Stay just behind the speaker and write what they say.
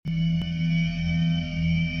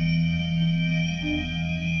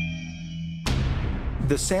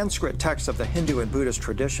The Sanskrit texts of the Hindu and Buddhist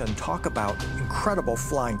tradition talk about incredible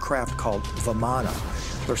flying craft called Vimana.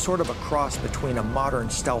 They're sort of a cross between a modern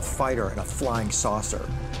stealth fighter and a flying saucer.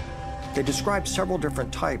 They describe several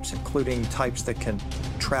different types, including types that can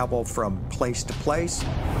travel from place to place,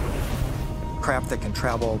 craft that can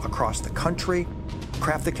travel across the country,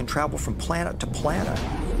 craft that can travel from planet to planet.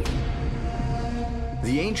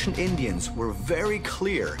 The ancient Indians were very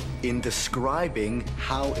clear in describing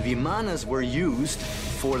how vimanas were used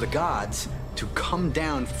for the gods to come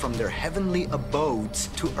down from their heavenly abodes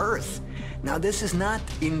to earth. Now, this is not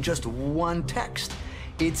in just one text.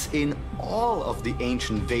 It's in all of the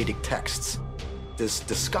ancient Vedic texts. This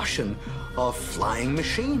discussion of flying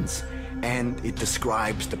machines. And it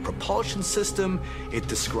describes the propulsion system, it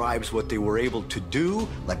describes what they were able to do,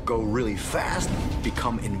 like go really fast,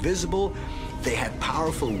 become invisible. They had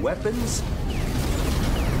powerful weapons.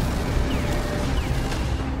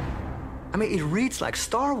 I mean, it reads like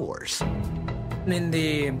Star Wars. In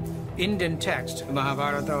the Indian text,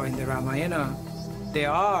 Mahabharata and the Ramayana, they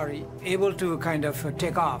are able to kind of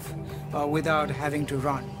take off without having to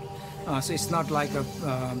run. So it's not like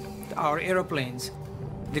our airplanes.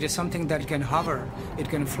 There is something that can hover, it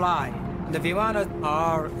can fly. The Vimanas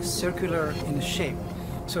are circular in shape,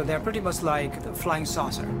 so they're pretty much like the flying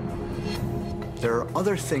saucer. There are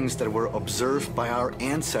other things that were observed by our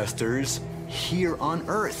ancestors here on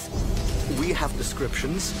Earth. We have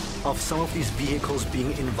descriptions of some of these vehicles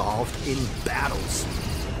being involved in battles.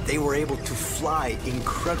 They were able to fly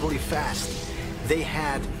incredibly fast. They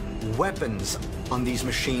had weapons on these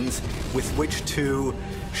machines with which to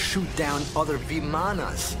shoot down other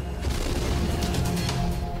vimanas.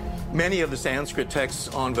 Many of the Sanskrit texts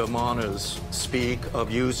on Vimanas speak of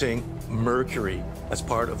using mercury as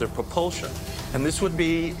part of their propulsion. And this would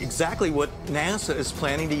be exactly what NASA is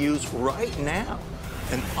planning to use right now.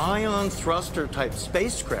 An ion thruster type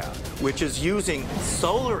spacecraft, which is using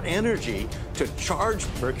solar energy to charge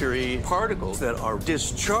mercury particles that are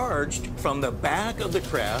discharged from the back of the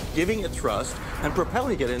craft, giving it thrust and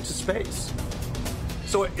propelling it into space.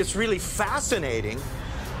 So it's really fascinating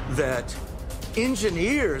that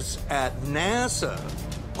engineers at NASA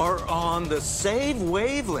are on the same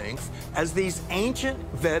wavelength as these ancient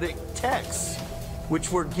Vedic texts,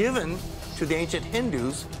 which were given to the ancient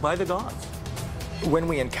Hindus by the gods. When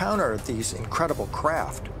we encounter these incredible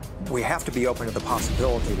craft, we have to be open to the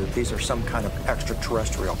possibility that these are some kind of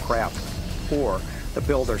extraterrestrial craft, or the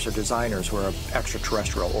builders or designers were of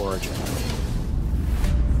extraterrestrial origin.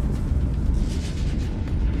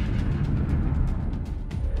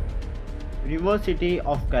 University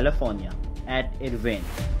of California at Irvine,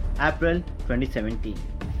 April 2017.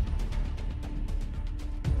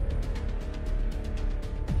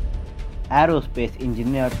 Aerospace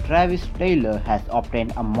engineer Travis Taylor has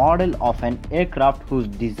obtained a model of an aircraft whose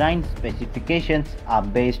design specifications are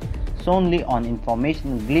based solely on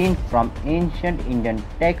information gleaned from ancient Indian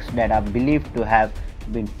texts that are believed to have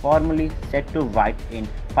been formally set to right in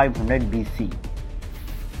 500 BC.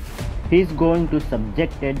 He is going to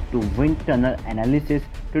subject it to wind tunnel analysis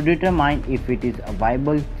to determine if it is a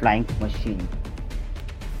viable flying machine.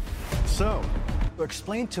 So,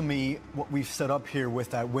 explain to me what we've set up here with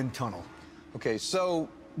that wind tunnel. Okay, so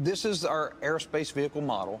this is our aerospace vehicle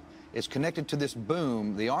model. It's connected to this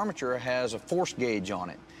boom. The armature has a force gauge on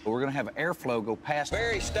it. We're going to have airflow go past.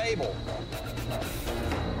 Very stable.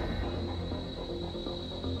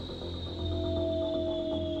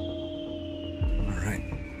 All right.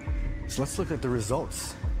 So let's look at the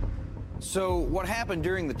results. So what happened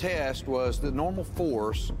during the test was the normal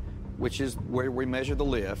force, which is where we measure the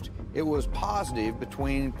lift, it was positive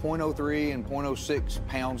between 0.03 and 0.06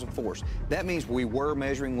 pounds of force. That means we were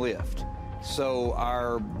measuring lift. So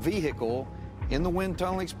our vehicle in the wind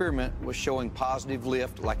tunnel experiment was showing positive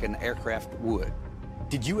lift like an aircraft would.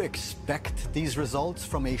 Did you expect these results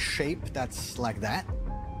from a shape that's like that?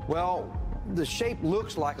 Well, the shape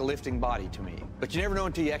looks like a lifting body to me, but you never know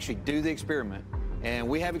until you actually do the experiment. And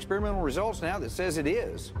we have experimental results now that says it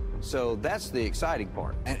is. So that's the exciting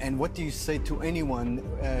part. And what do you say to anyone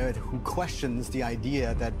who questions the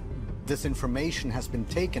idea that this information has been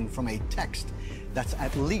taken from a text that's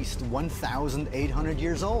at least 1,800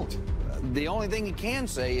 years old? The only thing you can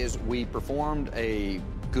say is we performed a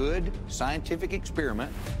good scientific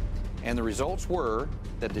experiment, and the results were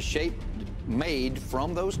that the shape made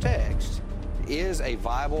from those texts is a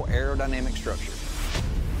viable aerodynamic structure.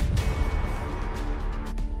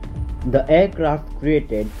 The aircraft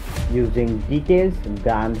created using details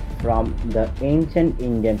gathered from the ancient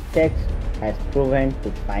Indian text has proven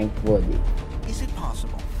to flying worthy. Is it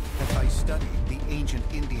possible that by studying the ancient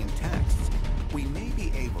Indian texts, we may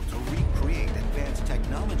be able to recreate advanced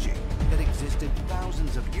technology that existed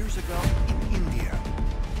thousands of years ago in India.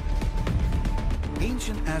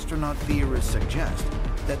 Ancient astronaut theorists suggest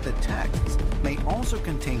that the texts may also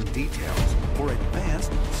contain details for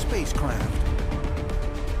advanced spacecraft.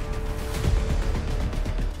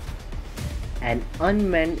 An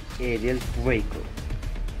unmanned aerial vehicle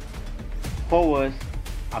hovers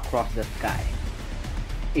across the sky.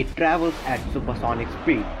 It travels at supersonic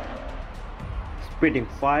speed, spitting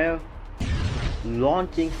fire,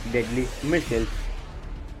 launching deadly missiles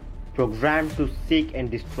programmed to seek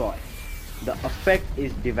and destroy. The effect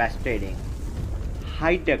is devastating.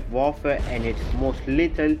 High-tech warfare and its most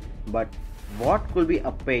lethal, but what could be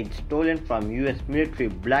a page stolen from US military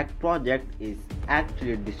black project is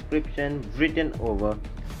actually a description written over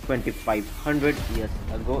 2500 years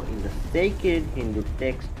ago in the sacred Hindu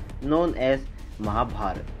text known as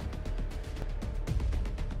Mahabharata.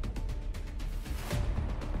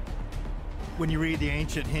 When you read the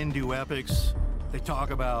ancient Hindu epics, they talk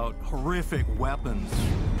about horrific weapons,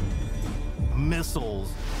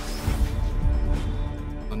 missiles,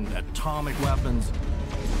 and atomic weapons,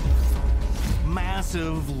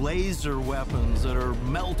 massive laser weapons that are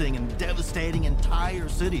melting and devastating entire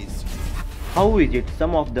cities. How is it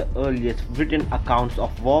some of the earliest written accounts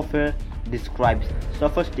of warfare describes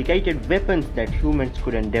sophisticated weapons that humans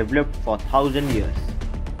couldn't develop for 1,000 years?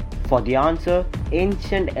 For the answer,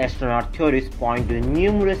 ancient astronaut theorists point to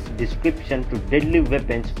numerous descriptions to deadly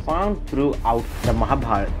weapons found throughout the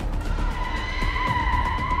Mahabharata.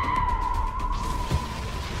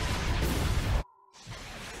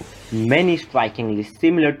 Many strikingly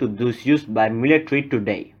similar to those used by military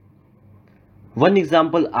today. One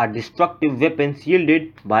example are destructive weapons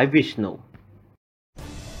wielded by Vishnu,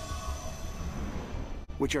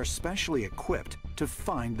 which are specially equipped to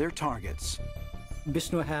find their targets.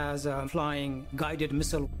 Vishnu has a flying guided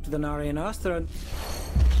missile to the Narayana,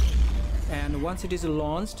 and once it is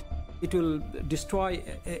launched, it will destroy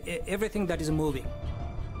everything that is moving.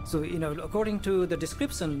 So, according to the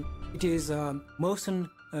description, it is a motion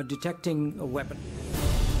detecting a weapon,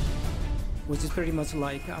 which is pretty much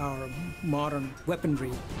like our modern weaponry.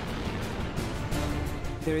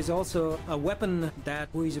 There is also a weapon that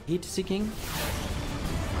is heat-seeking.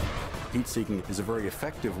 Heat-seeking is a very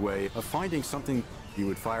effective way of finding something. You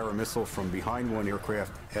would fire a missile from behind one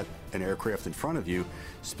aircraft at an aircraft in front of you,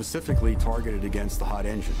 specifically targeted against the hot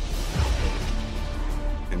engine.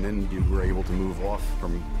 And then you were able to move off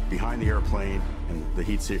from behind the airplane, and the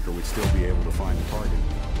heat seeker would still be able to find the target.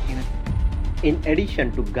 In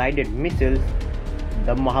addition to guided missiles,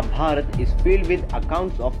 the Mahabharata is filled with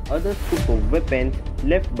accounts of other super weapons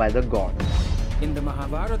left by the gods. In the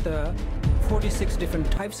Mahabharata, 46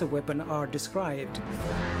 different types of weapons are described,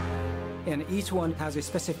 and each one has a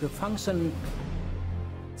specific function.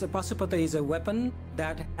 So Pasupata is a weapon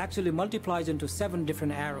that actually multiplies into 7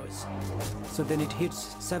 different arrows. So then it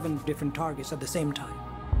hits 7 different targets at the same time.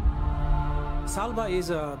 Salva is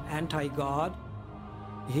an anti-god.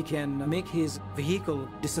 He can make his vehicle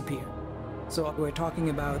disappear. So we're talking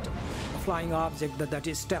about a flying object that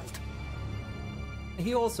is stealth.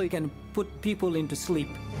 He also can put people into sleep.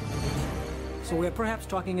 So we're perhaps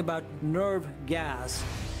talking about nerve gas.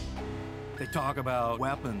 They talk about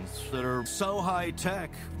weapons that are so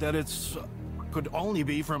high-tech that it's could only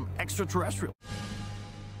be from extraterrestrial.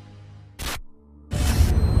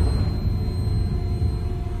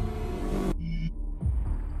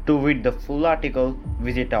 To read the full article,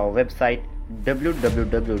 visit our website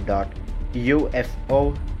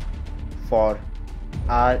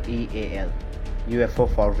www.UFOforREAL,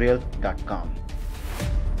 UFOforREAL.com.